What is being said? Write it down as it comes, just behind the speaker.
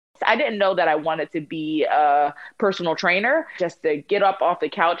I didn't know that I wanted to be a personal trainer, just to get up off the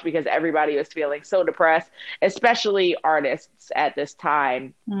couch because everybody was feeling so depressed, especially artists at this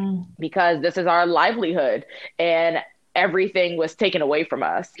time, because this is our livelihood. And everything was taken away from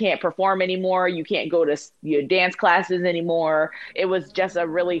us. Can't perform anymore. You can't go to your dance classes anymore. It was just a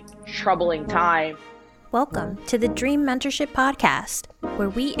really troubling time. Welcome to the Dream Mentorship Podcast, where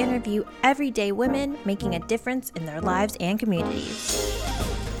we interview everyday women making a difference in their lives and communities.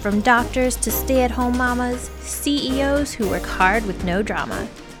 From doctors to stay-at-home mamas, CEOs who work hard with no drama.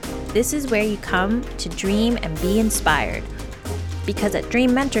 This is where you come to dream and be inspired. Because at Dream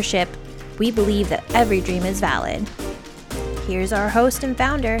Mentorship, we believe that every dream is valid. Here's our host and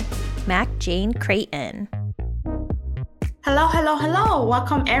founder, Mac Jane Creighton. Hello, hello, hello.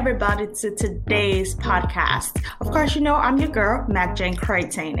 Welcome everybody to today's podcast. Of course, you know, I'm your girl, Mac Jane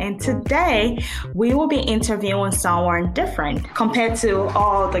Creighton. And today we will be interviewing someone different compared to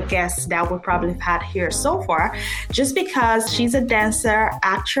all the guests that we probably have had here so far, just because she's a dancer,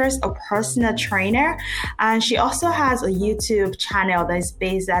 actress, a personal trainer, and she also has a YouTube channel that is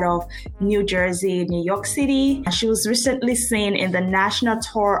based out of New Jersey, New York City. She was recently seen in the national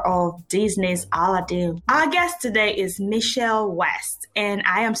tour of Disney's Aladdin. Our guest today is Michelle West, and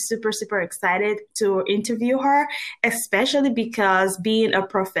I am super excited to interview her, especially because being a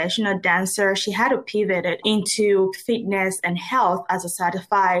professional dancer, she had to pivot it into fitness and health as a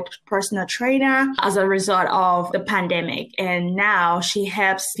certified personal trainer as a result of the pandemic. And now she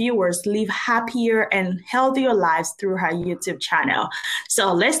helps viewers live happier and healthier lives through her YouTube channel.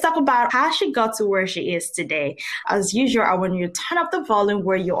 So let's talk about how she got to where she is today. As usual, I want you to turn up the volume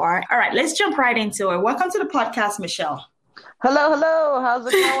where you are. All right, let's jump right into it. Welcome to the podcast, Michelle. Hello. How's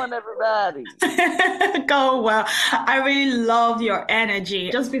it going, everybody? Going well. I really love your energy.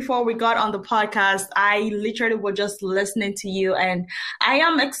 Just before we got on the podcast, I literally was just listening to you, and I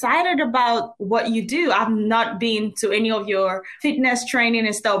am excited about what you do. I've not been to any of your fitness training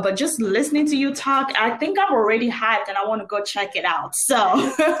and stuff, but just listening to you talk, I think I'm already hyped and I want to go check it out.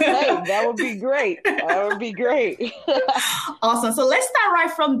 So hey, that would be great. Awesome. So let's start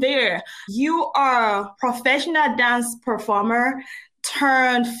right from there. You are a professional dance performer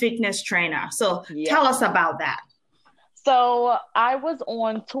turned fitness trainer. So Tell us about that. So I was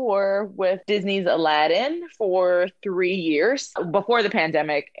on tour with Disney's Aladdin for 3 years before the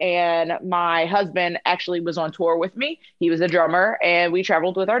pandemic. And my husband actually was on tour with me. He was a drummer and we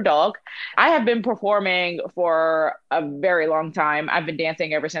traveled with our dog. I have been performing for a very long time. I've been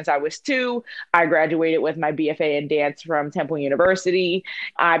dancing ever since I was 2. I graduated with my BFA in dance from Temple University.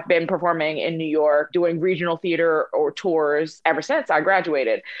 I've been performing in New York, doing regional theater or tours ever since I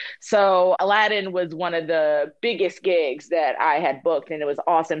graduated. So Aladdin was one of the biggest gigs that I had booked, and it was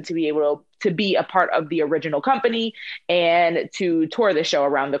awesome to be able to be a part of the original company and to tour the show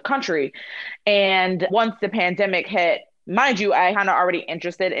around the country. And once the pandemic hit, mind you, I kind of already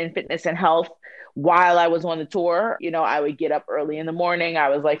interested in fitness and health while I was on the tour. You know, I would get up early in the morning. I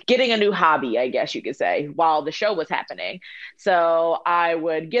was like getting a new hobby, I guess you could say, while the show was happening. So I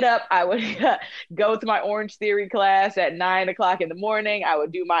would get up, I would go to my Orange Theory class at 9 o'clock in the morning. I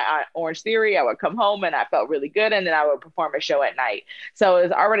would do my Orange Theory. I would come home and I felt really good. And then I would perform a show at night. So it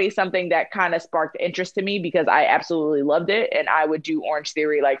was already something that kind of sparked interest to me because I absolutely loved it. And I would do Orange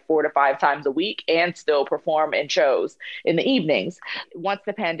Theory like 4 to 5 times a week and still perform in shows in the evenings. Once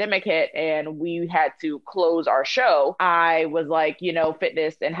the pandemic hit and we had to close our show, I was like, you know,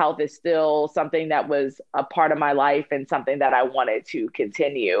 fitness and health is still something that was a part of my life and something that I wanted to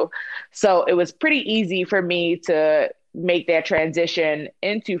continue. So it was pretty easy for me to make that transition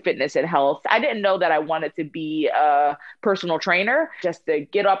into fitness and health. I didn't know that I wanted to be a personal trainer, just to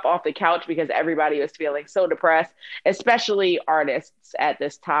get up off the couch because everybody was feeling so depressed, especially artists at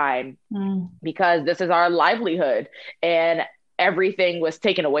this time, because this is our livelihood. And everything was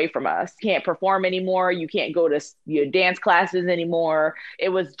taken away from us. Can't perform anymore. You can't go to your dance classes anymore. It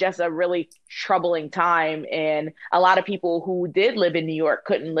was just a really troubling time. And a lot of people who did live in New York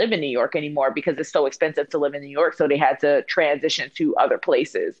couldn't live in New York anymore because it's so expensive to live in New York. So they had to transition to other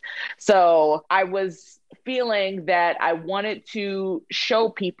places. So I was feeling that I wanted to show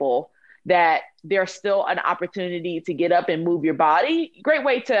people that there's still an opportunity to get up and move your body. Great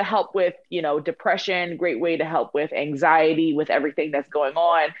way to help with, you know, depression, great way to help with anxiety, with everything that's going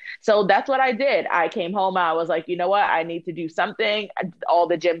on. So that's what I did. I came home, I was like, you know what, I need to do something. All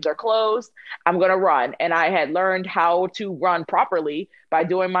the gyms are closed. I'm going to run. And I had learned how to run properly by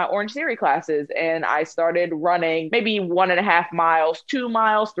doing my Orange Theory classes. And I started running maybe 1.5 miles, 2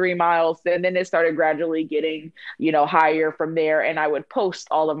 miles, 3 miles. And then it started gradually getting, you know, higher from there. And I would post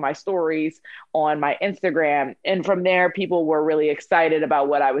all of my stories on my Instagram. And from there, people were really excited about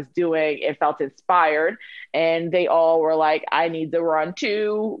what I was doing and felt inspired. And they all were like, I need to run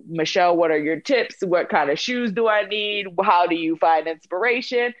too. Michelle, what are your tips? What kind of shoes do I need? How do you find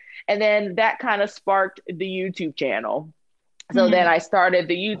inspiration? And then that kind of sparked the YouTube channel. So then I started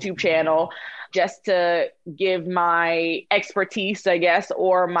the YouTube channel just to give my expertise, I guess,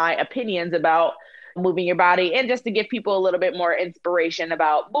 or my opinions about moving your body, and just to give people a little bit more inspiration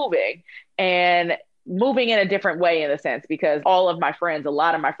about moving and moving in a different way, in a sense, because a lot of my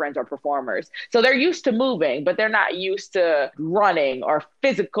friends are performers. So they're used to moving, but they're not used to running or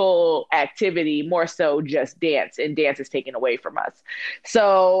physical activity, more so just dance, and dance is taken away from us.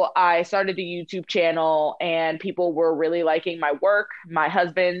 So I started the YouTube channel and people were really liking my work. My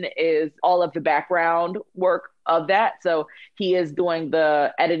husband is all of the background work of that. So he is doing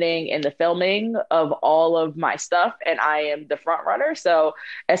the editing and the filming of all of my stuff, and I am the front runner. So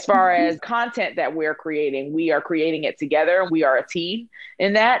as far as content that we are creating it together. We are a team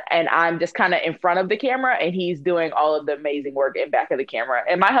in that. And I'm just kind of in front of the camera, and he's doing all of the amazing work in back of the camera.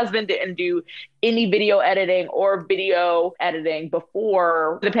 And my husband didn't do any video editing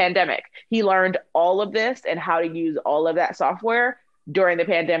before the pandemic. He learned all of this and how to use all of that software during the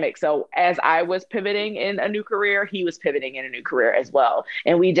pandemic. So as I was pivoting in a new career, he was pivoting in a new career as well.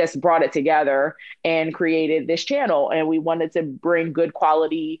 And we just brought it together and created this channel. And we wanted to bring good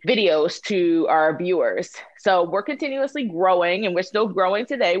quality videos to our viewers. So we're continuously growing, and we're still growing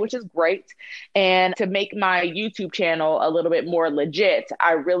today, which is great. And to make my YouTube channel a little bit more legit,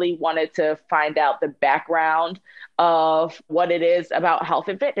 I really wanted to find out the background of what it is about health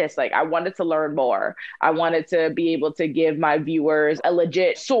and fitness. Like, I wanted to learn more. I wanted to be able to give my viewers a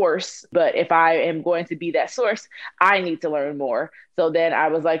legit source. But if I am going to be that source, I need to learn more. So then I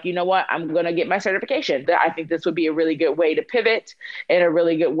was like, you know what? I'm going to get my certification. I think this would be a really good way to pivot and a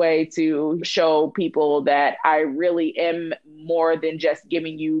really good way to show people that I really am more than just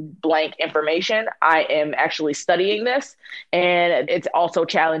giving you blank information. I am actually studying this. And it's also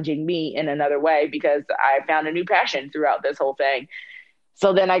challenging me in another way, because I found a new passion throughout this whole thing.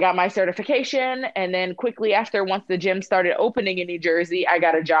 So then I got my certification. And then quickly after, once the gym started opening in New Jersey, I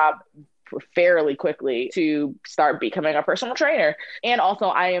got a job fairly quickly to start becoming a personal trainer. And also,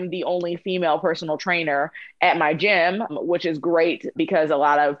 I am the only female personal trainer at my gym, which is great because a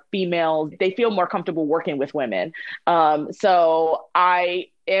lot of females, they feel more comfortable working with women. So I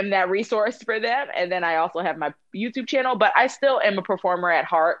am that resource for them. And then I also have my YouTube channel, but I still am a performer at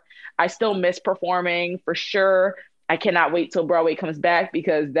heart. I still miss performing for sure. I cannot wait till Broadway comes back,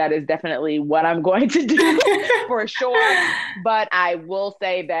 because that is definitely what I'm going to do for sure. But I will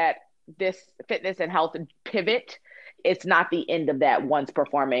say that this fitness and health pivot, it's not the end of that once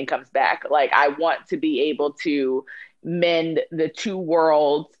performing comes back. Like, I want to be able to mend the two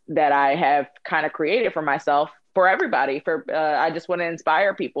worlds that I have kind of created for myself, for everybody. I just want to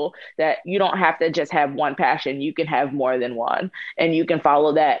inspire people that you don't have to just have one passion. You can have more than one, and you can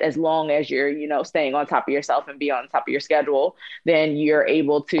follow that as long as you're, staying on top of yourself and be on top of your schedule. Then you're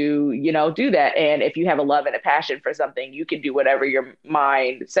able to, do that. And if you have a love and a passion for something, you can do whatever your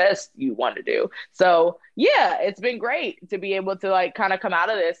mind says you want to do. So yeah, it's been great to be able to kind of come out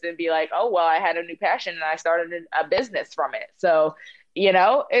of this and be like, oh, well, I had a new passion and I started a business from it. So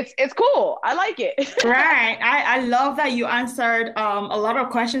it's cool. I like it. Right. I love that you answered a lot of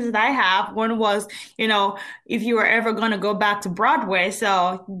questions that I have. One was, if you were ever going to go back to Broadway.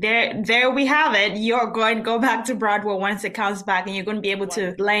 So there we have it. You're going to go back to Broadway once it comes back, and you're going to be able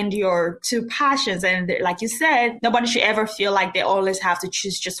to blend your two passions. And like you said, nobody should ever feel like they always have to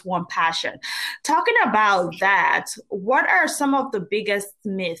choose just one passion. Talking about that, what are some of the biggest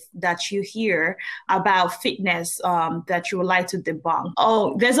myths that you hear about fitness that you would like to debunk?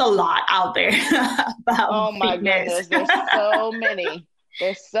 Oh, there's a lot out there about oh my fitness. Goodness,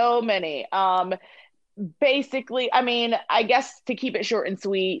 there's so many. Basically, I guess to keep it short and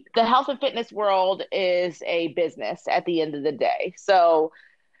sweet, the health and fitness world is a business at the end of the day. So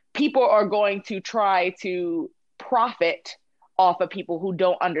people are going to try to profit off of people who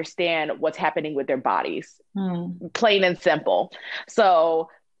don't understand what's happening with their bodies, plain and simple. So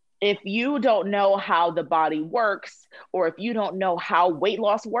if you don't know how the body works, or if you don't know how weight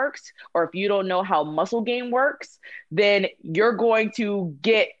loss works, or if you don't know how muscle gain works, then you're going to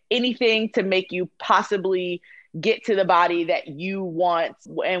get anything to make you possibly get to the body that you want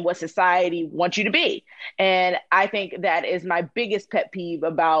and what society wants you to be. And I think that is my biggest pet peeve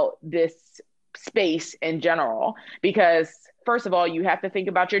about this space in general, because First of all, you have to think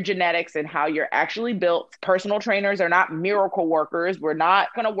about your genetics and how you're actually built. Personal trainers are not miracle workers. We're not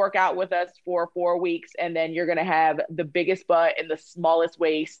going to work out with us for 4 weeks and then you're going to have the biggest butt and the smallest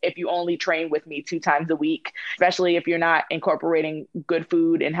waist if you only train with me 2 times a week, especially if you're not incorporating good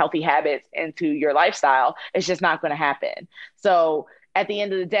food and healthy habits into your lifestyle. It's just not going to happen. So at the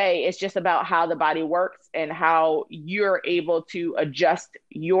end of the day, it's just about how the body works and how you're able to adjust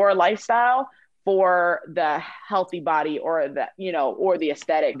your lifestyle for the healthy body or the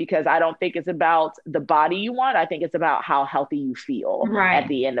aesthetic, because I don't think it's about the body you want. I think it's about how healthy you feel at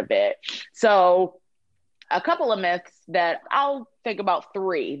the end of it. So a couple of myths that I'll think about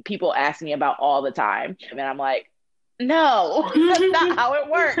 3 people ask me about all the time. And I'm like, no, that's not how it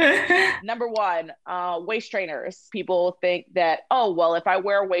works. Number 1, waist trainers. People think that, oh, well, if I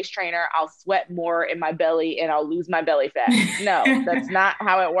wear a waist trainer, I'll sweat more in my belly and I'll lose my belly fat. No, that's not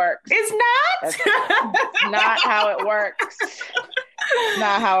how it works. It's not? That's not how it works.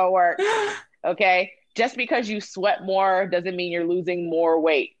 Not how it works. Okay? Just because you sweat more doesn't mean you're losing more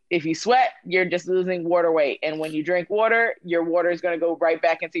weight. If you sweat, you're just losing water weight. And when you drink water, your water is going to go right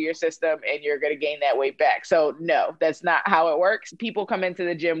back into your system and you're going to gain that weight back. So no, that's not how it works. People come into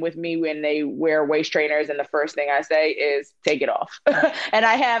the gym with me when they wear waist trainers. And the first thing I say is take it off. And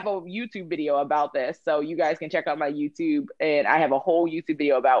I have a YouTube video about this. So you guys can check out my YouTube, and I have a whole YouTube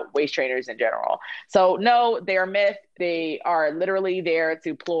video about waist trainers in general. So no, they're a myth. They are literally there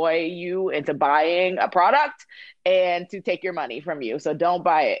to ploy you into buying a product and to take your money from you. So don't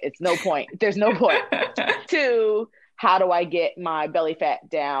buy it. It's no point. There's no point. 2, how do I get my belly fat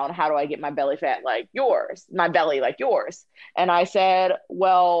down? How do I get my belly fat like yours? My belly like yours? And I said,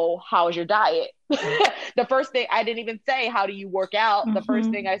 well, how's your diet? The first thing, I didn't even say, how do you work out? The first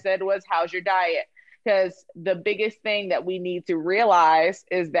thing I said was, how's your diet? Because the biggest thing that we need to realize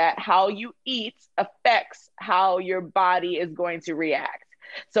is that how you eat affects how your body is going to react.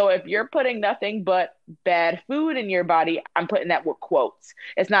 So if you're putting nothing but bad food in your body, I'm putting that with quotes.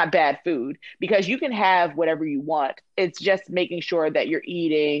 It's not bad food, because you can have whatever you want. It's just making sure that you're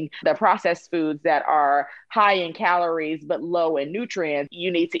eating the processed foods that are high in calories but low in nutrients.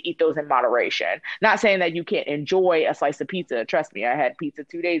 You need to eat those in moderation. Not saying that you can't enjoy a slice of pizza. Trust me, I had pizza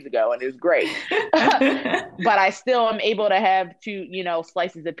 2 days ago and it was great. But I still am able to have 2,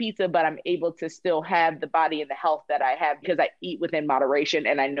 slices of pizza, but I'm able to still have the body and the health that I have because I eat within moderation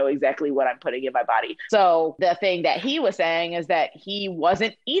and I know exactly what I'm putting in my body. So the thing that he was saying is that he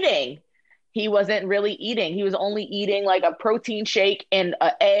wasn't eating. He wasn't really eating. He was only eating like a protein shake and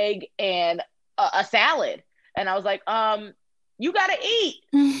an egg and a salad. And I was like, you got to eat.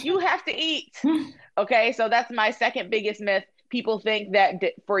 You have to eat. Okay. So that's my second biggest myth. People think that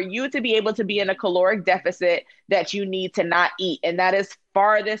for you to be able to be in a caloric deficit, that you need to not eat. And that is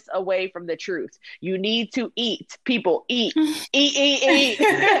farthest away from the truth. You need to eat. People, eat. Eat.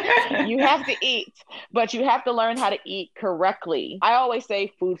 You have to eat, but you have to learn how to eat correctly. I always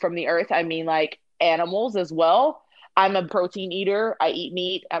say food from the earth. I mean, like animals as well. I'm a protein eater. I eat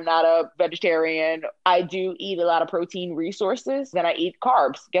meat. I'm not a vegetarian. I do eat a lot of protein resources. Then I eat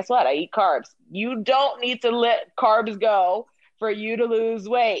carbs. Guess what? I eat carbs. You don't need to let carbs go for you to lose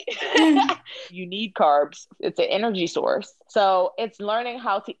weight. You need carbs. It's an energy source. So it's learning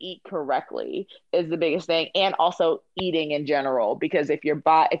how to eat correctly is the biggest thing. And also eating in general, because if you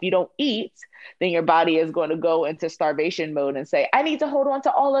don't eat, then your body is going to go into starvation mode and say, I need to hold on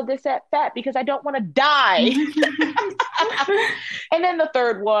to all of this fat because I don't want to die. And then the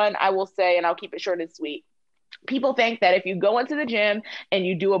third one I will say, and I'll keep it short and sweet. People think that if you go into the gym and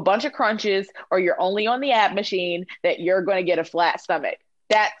you do a bunch of crunches or you're only on the ab machine, that you're going to get a flat stomach.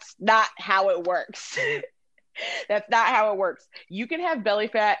 That's not how it works. That's not how it works. You can have belly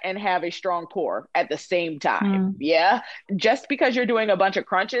fat and have a strong core at the same time. Yeah. Just because you're doing a bunch of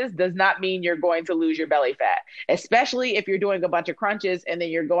crunches does not mean you're going to lose your belly fat, especially if you're doing a bunch of crunches and then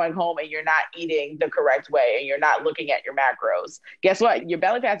you're going home and you're not eating the correct way and you're not looking at your macros. Guess what? Your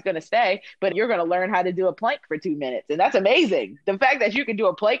belly fat's going to stay, but you're going to learn how to do a plank for 2 minutes. And that's amazing. The fact that you can do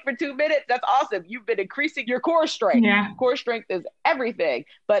a plank for 2 minutes, that's awesome. You've been increasing your core strength. Yeah. Core strength is everything,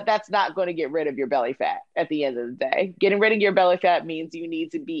 but that's not going to get rid of your belly fat at the end of the day. Getting rid of your belly fat means you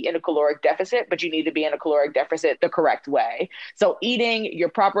need to be in a caloric deficit, but you need to be in a caloric deficit the correct way. So eating your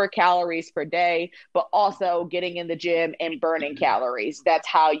proper calories per day, but also getting in the gym and burning calories. That's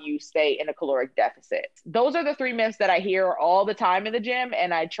how you stay in a caloric deficit. Those are the 3 myths that I hear all the time in the gym.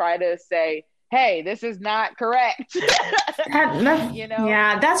 And I try to say, hey, this is not correct. You know?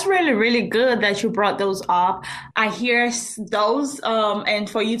 Yeah, that's really, really good that you brought those up. I hear those, and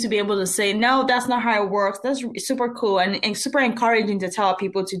for you to be able to say, no, that's not how it works. That's super cool and super encouraging to tell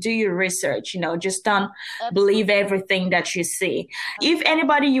people to do your research. Just don't believe Absolutely. everything that you see. If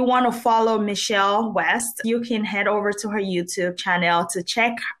anybody you want to follow Michelle West, you can head over to her YouTube channel to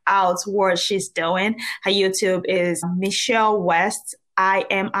check out what she's doing. Her YouTube is Michelle West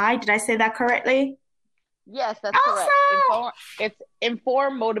IMI. Did I say that correctly? Yes, that's correct. Awesome. It's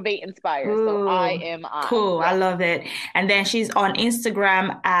inform, motivate, inspire. So Ooh, IMI. cool. I Yes. love it. And then she's on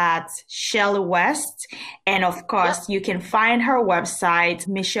Instagram at Shelly West. And of Yep. course, you can find her website,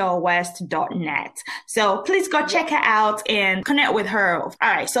 michellewest.net. So please go check Yes. her out and connect with her. All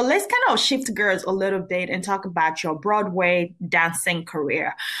right. So let's kind of shift gears a little bit and talk about your Broadway dancing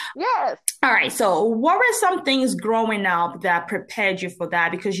career. Yes. All right. So what were some things growing up that prepared you for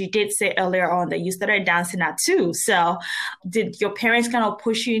that? Because you did say earlier on that you started dancing at 2. So did your parents kind of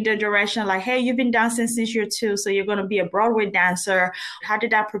push you in the direction like, hey, you've been dancing since you're 2, so you're going to be a Broadway dancer? How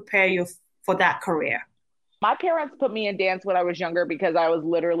did that prepare you for that career? My parents put me in dance when I was younger because I was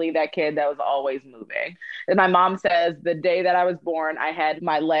literally that kid that was always moving. And my mom says the day that I was born, I had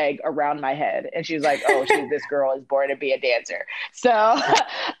my leg around my head. And she's like, oh, this girl is born to be a dancer. So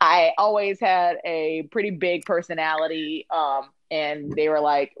I always had a pretty big personality. And they were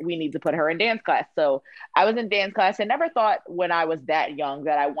like, we need to put her in dance class. So I was in dance class and never thought when I was that young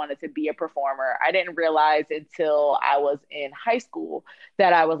that I wanted to be a performer. I didn't realize until I was in high school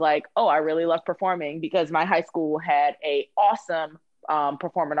that I was like, oh, I really love performing because my high school had a awesome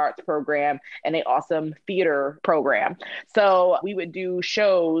performing arts program and an awesome theater program. So we would do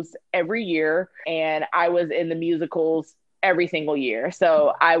shows every year, and I was in the musicals every single year.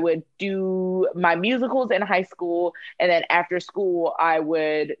 So I would do my musicals in high school, and then after school, I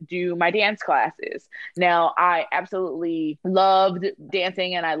would do my dance classes. Now, I absolutely loved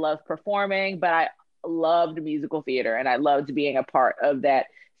dancing and I loved performing, but I loved musical theater and I loved being a part of that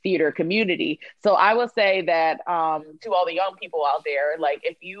theater community. So I will say that to all the young people out there, like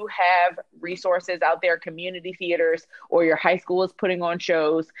if you have resources out there, community theaters, or your high school is putting on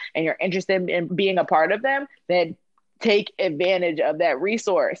shows and you're interested in being a part of them, then take advantage of that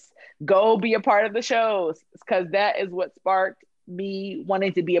resource. Go be a part of the shows because that is what sparked me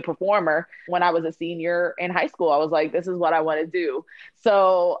wanting to be a performer when I was a senior in high school. I was like, this is what I want to do.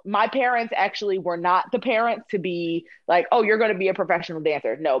 So my parents actually were not the parents to be like, oh, you're going to be a professional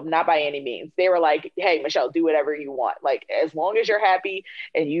dancer. No, not by any means. They were like, hey, Michelle, do whatever you want. Like, as long as you're happy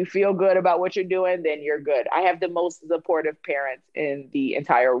and you feel good about what you're doing, then you're good. I have the most supportive parents in the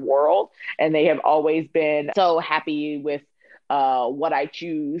entire world, and they have always been so happy with what I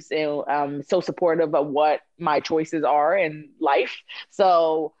choose and so supportive of what my choices are in life.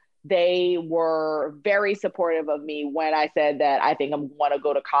 So they were very supportive of me when I said that I think I want to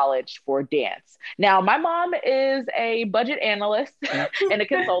go to college for dance. Now, my mom is a budget analyst and a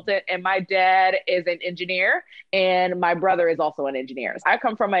consultant, and my dad is an engineer, and my brother is also an engineer. I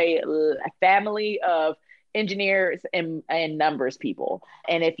come from a family of engineers and numbers people.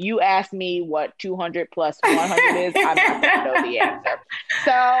 And if you ask me what 200 plus 100 is, I'm not going to know the answer.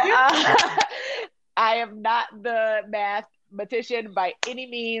 So I am not the mathematician by any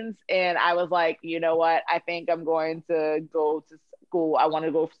means. And I was like, you know what? I think I'm going to go to school. I want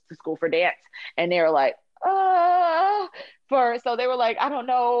to go to school for dance. And they were like, so they were like, I don't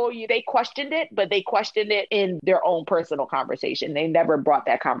know. They questioned it, but they questioned it in their own personal conversation. They never brought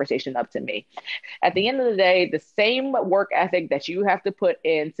that conversation up to me. At the end of the day, the same work ethic that you have to put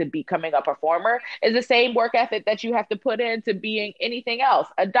into becoming a performer is the same work ethic that you have to put into being anything else: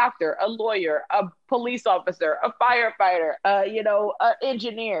 a doctor, a lawyer, a police officer, a firefighter, an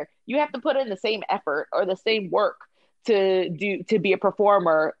engineer. You have to put in the same effort or the same work to be a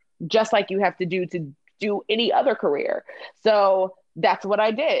performer, just like you have to do any other career. So that's what I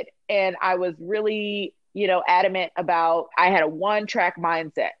did. And I was really, adamant about, I had a one-track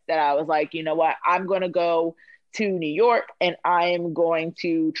mindset that I was like, you know what, I'm going to go to New York and I am going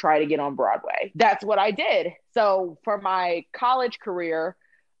to try to get on Broadway. That's what I did. So for my college career,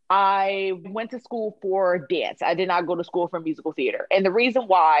 I went to school for dance. I did not go to school for musical theater. And the reason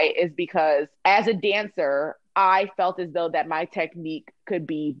why is because as a dancer, I felt as though that my technique could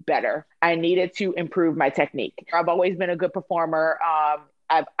be better. I needed to improve my technique. I've always been a good performer.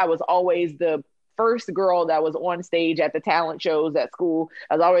 I was always the first girl that was on stage at the talent shows at school.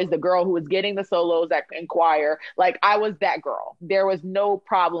 I was always the girl who was getting the solos in choir. Like, I was that girl. There was no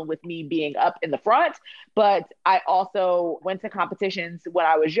problem with me being up in the front, but I also went to competitions when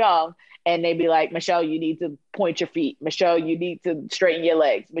I was young, and they'd be like, Michelle, you need to point your feet. Michelle, you need to straighten your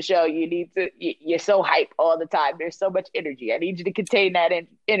legs. Michelle, you're so hype all the time. There's so much energy. I need you to contain that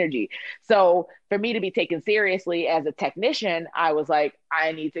energy. So for me to be taken seriously as a technician, I was like,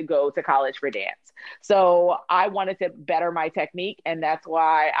 I need to go to college for dance. So I wanted to better my technique. And that's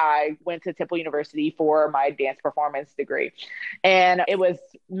why I went to Temple University for my dance performance degree. And it was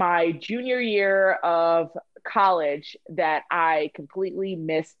my junior year of college that I completely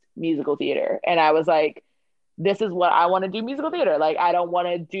missed musical theater. And I was like, this is what I want to do, musical theater. Like, I don't want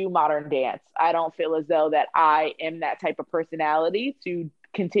to do modern dance. I don't feel as though that I am that type of personality to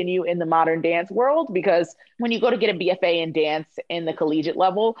continue in the modern dance world, because when you go to get a BFA in dance in the collegiate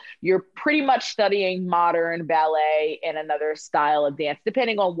level, you're pretty much studying modern ballet and another style of dance,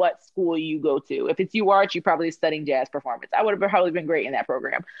 depending on what school you go to. If it's UArch, you're probably studying jazz performance. I would have probably been great in that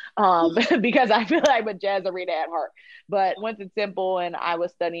program because I feel like I'm a jazz arena at heart. But went to Temple and I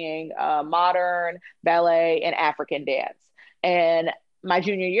was studying modern ballet and African dance. And my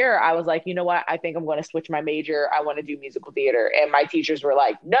junior year, I was like, you know what? I think I'm going to switch my major. I want to do musical theater. And my teachers were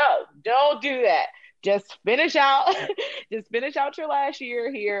like, no, don't do that. Just finish out. Just finish out your last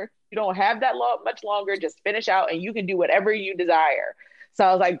year here. You don't have that much longer. Just finish out and you can do whatever you desire. So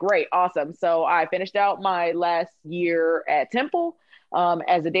I was like, great, awesome. So I finished out my last year at Temple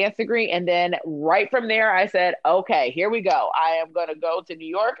as a dance degree. And then right from there, I said, okay, here we go. I am going to go to New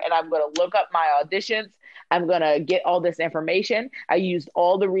York and I'm going to look up my auditions. I'm going to get all this information. I used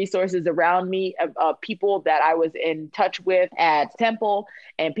all the resources around me, people that I was in touch with at Temple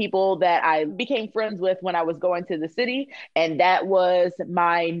and people that I became friends with when I was going to the city. And that was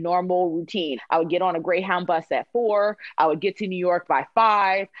my normal routine. I would get on a Greyhound bus at 4. I would get to New York by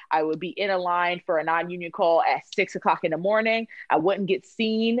 5. I would be in a line for a non-union call at 6 o'clock in the morning. I wouldn't get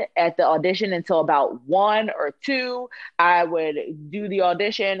seen at the audition until about 1 or 2. I would do the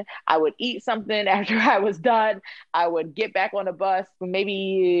audition. I would eat something after I was done. I would get back on the bus,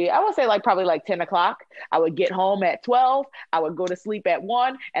 maybe I would say probably 10 o'clock. I would get home at 12. I would go to sleep at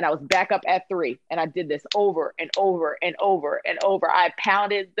 1 and I was back up at 3. And I did this over and over and over and over. I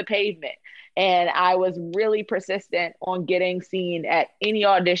pounded the pavement. And I was really persistent on getting seen at any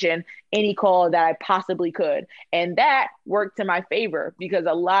audition, any call that I possibly could. And that worked to my favor because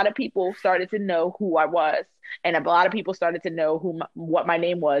a lot of people started to know who I was. And a lot of people started to know what my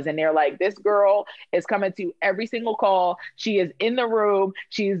name was. And they're like, this girl is coming to every single call. She is in the room.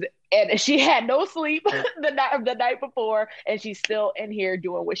 And she had no sleep the night before. And she's still in here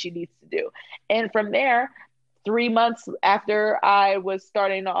doing what she needs to do. And from there, 3 months after I was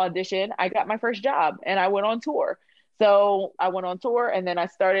starting to audition, I got my first job and I went on tour. So I went on tour and then I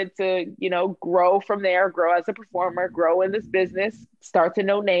started to, grow from there, grow as a performer, grow in this business, start to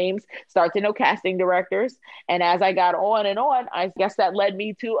know names, start to know casting directors. And as I got on and on, I guess that led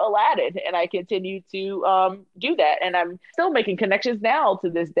me to Aladdin and I continued to do that. And I'm still making connections now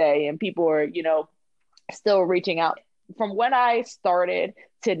to this day and people are, still reaching out. From when I started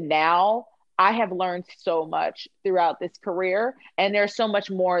to now, I have learned so much throughout this career, and there's so much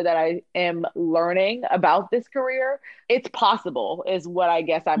more that I am learning about this career. It's possible is what I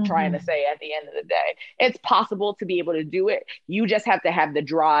guess I'm trying to say at the end of the day. It's possible to be able to do it. You just have to have the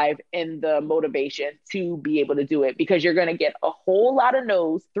drive and the motivation to be able to do it because you're going to get a whole lot of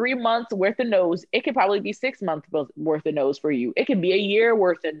no's, 3 months worth of no's. It could probably be 6 months worth of no's for you. It could be a year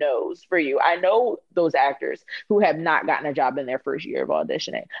worth of no's for you. I know those actors who have not gotten a job in their first year of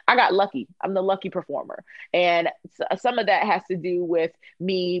auditioning. I got lucky. I'm the lucky performer. And some of that has to do with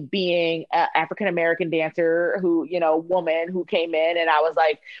me being an African-American dancer who, woman who came in. And I was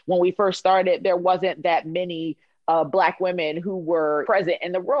like, when we first started, there wasn't that many Black women who were present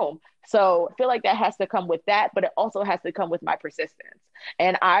in the room. So I feel like that has to come with that, but it also has to come with my persistence.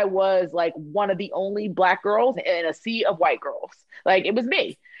 And I was one of the only Black girls in a sea of white girls. It was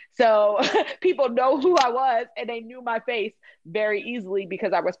me. So people know who I was and they knew my face very easily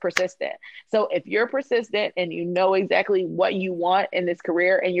because I was persistent. So if you're persistent and you know exactly what you want in this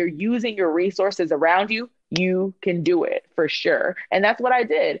career and you're using your resources around you, you can do it for sure. And that's what I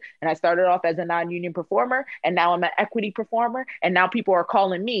did. And I started off as a non-union performer and now I'm an equity performer. And now people are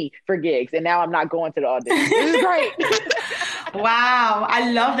calling me for gigs and now I'm not going to the audition. This is great. Wow. I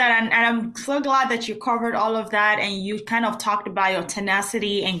love that. And I'm so glad that you covered all of that and you kind of talked about your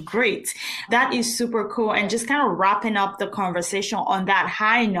tenacity and grit. That is super cool. And just kind of wrapping up the conversation on that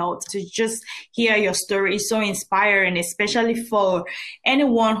high note to just hear your story is so inspiring, especially for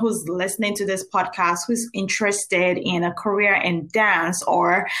anyone who's listening to this podcast who's interested in a career in dance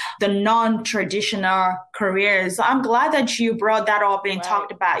or the non-traditional careers. I'm glad that you brought that up and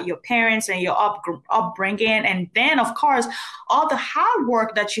talked about your parents and your upbringing. And then, of course, all the hard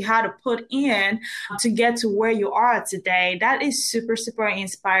work that you had to put in to get to where you are today. That is super, super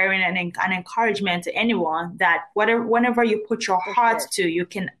inspiring and an encouragement to anyone that whenever you put your heart to, you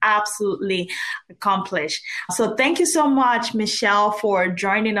can absolutely accomplish. So thank you so much, Michelle, for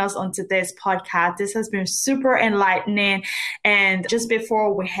joining us on today's podcast. This has been super enlightening. And just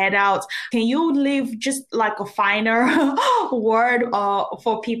before we head out, can you leave just like a finer word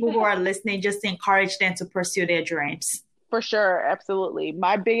for people who are listening, just to encourage them to pursue their dreams? For sure. Absolutely.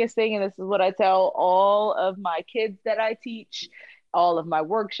 My biggest thing, and this is what I tell all of my kids that I teach, all of my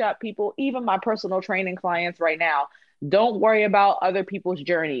workshop people, even my personal training clients right now, don't worry about other people's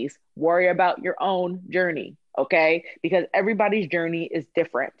journeys. Worry about your own journey. Okay. Because everybody's journey is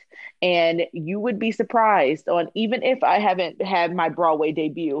different. And you would be surprised on, even if I haven't had my Broadway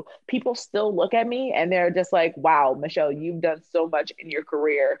debut, people still look at me and they're just like, wow, Michelle, you've done so much in your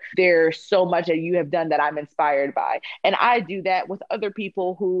career. There's so much that you have done that I'm inspired by. And I do that with other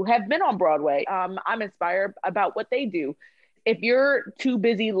people who have been on Broadway. I'm inspired about what they do. If you're too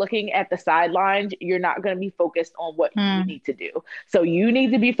busy looking at the sidelines, you're not going to be focused on what you need to do. So you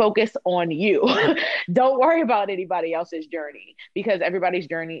need to be focused on you. Don't worry about anybody else's journey, because everybody's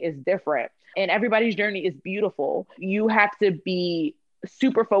journey is different and everybody's journey is beautiful. You have to be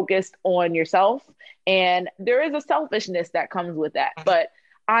super focused on yourself. And there is a selfishness that comes with that. But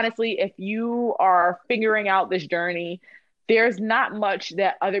honestly, if you are figuring out this journey, there's not much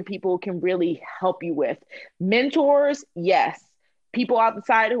that other people can really help you with. Mentors, yes. People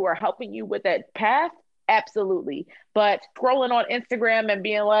outside who are helping you with that path, absolutely. But scrolling on Instagram and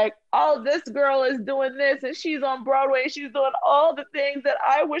being like, oh, this girl is doing this and she's on Broadway, she's doing all the things that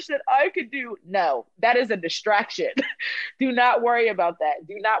I wish that I could do. No, that is a distraction. Do not worry about that.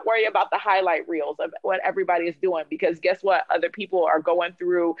 Do not worry about the highlight reels of what everybody is doing, because guess what? Other people are going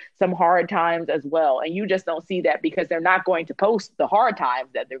through some hard times as well. And you just don't see that because they're not going to post the hard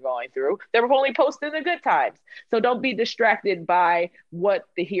times that they're going through. They're only posting the good times. So don't be distracted by what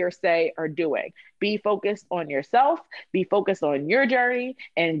the hearsay are doing. Be focused on yourself, be focused on your journey,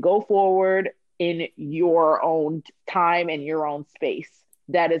 and go forward in your own time and your own space.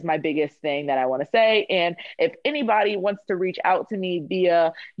 That is my biggest thing that I want to say. And if anybody wants to reach out to me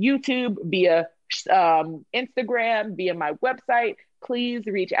via YouTube, via Instagram, via my website, please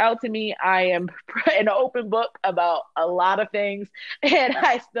reach out to me. I am an open book about a lot of things. And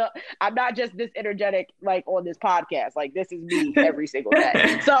I'm not just this energetic, like on this podcast, like this is me every single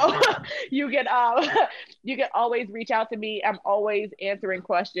day. So you can always reach out to me. I'm always answering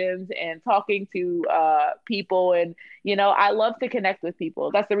questions and talking to people. And, I love to connect with people.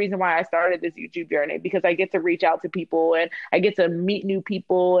 That's the reason why I started this YouTube journey, because I get to reach out to people and I get to meet new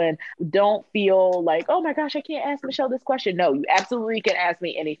people and don't feel like, oh my gosh, I can't ask Michelle this question. No, you absolutely can ask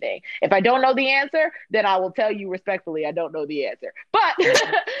me anything. If I don't know the answer, then I will tell you respectfully, I don't know the answer. But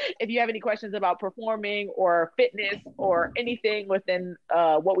if you have any questions about performing or fitness or anything within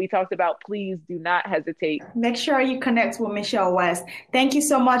what we talked about, please do not hesitate. Make sure you connect with Michelle West. Thank you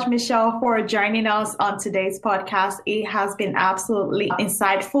so much, Michelle, for joining us on today's podcast. It has been absolutely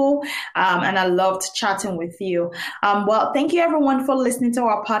insightful, and I loved chatting with you. Well, thank you everyone for listening to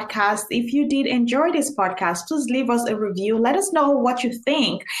our podcast. If you did enjoy this podcast, please leave us a review. Let us know what you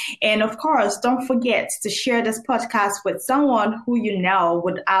think. And of course, don't forget to share this podcast with someone who you know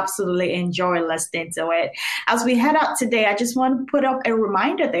would absolutely enjoy listening to it. As we head out today, I just want to put up a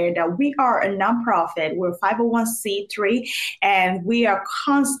reminder there that we are a nonprofit. We're 501c3, and we are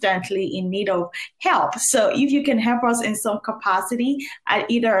constantly in need of help. So if you can help us in some capacity,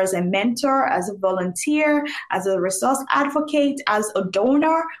 either as a mentor, as a volunteer, as a resource advocate, as a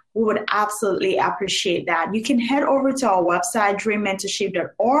donor, we would absolutely appreciate that. You can head over to our website,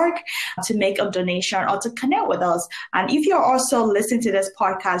 dreammentorship.org, to make a donation or to connect with us. And if you're also listening to this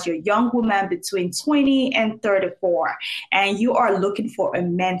podcast, you're a young woman between 20 and 34, and you are looking for a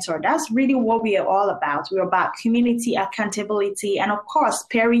mentor, that's really what we are all about. We're about community accountability and, of course,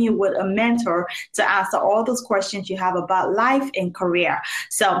 pairing you with a mentor to answer all those questions you have about life and career.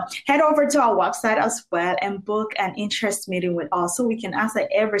 So head over to our website as well and book an interest meeting with us so we can answer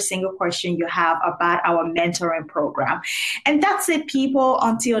every single question you have about our mentoring program. And that's it, people.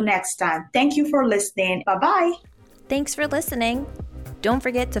 Until next time. Thank you for listening. Bye-bye. Thanks for listening. Don't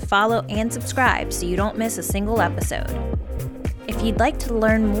forget to follow and subscribe so you don't miss a single episode. If you'd like to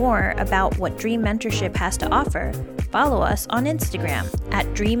learn more about what Dream Mentorship has to offer, follow us on Instagram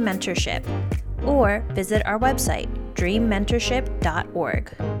at Dream Mentorship or visit our website,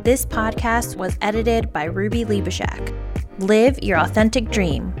 dreammentorship.org. This podcast was edited by Ruby Liebeshak. Live your authentic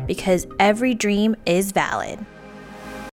dream because every dream is valid.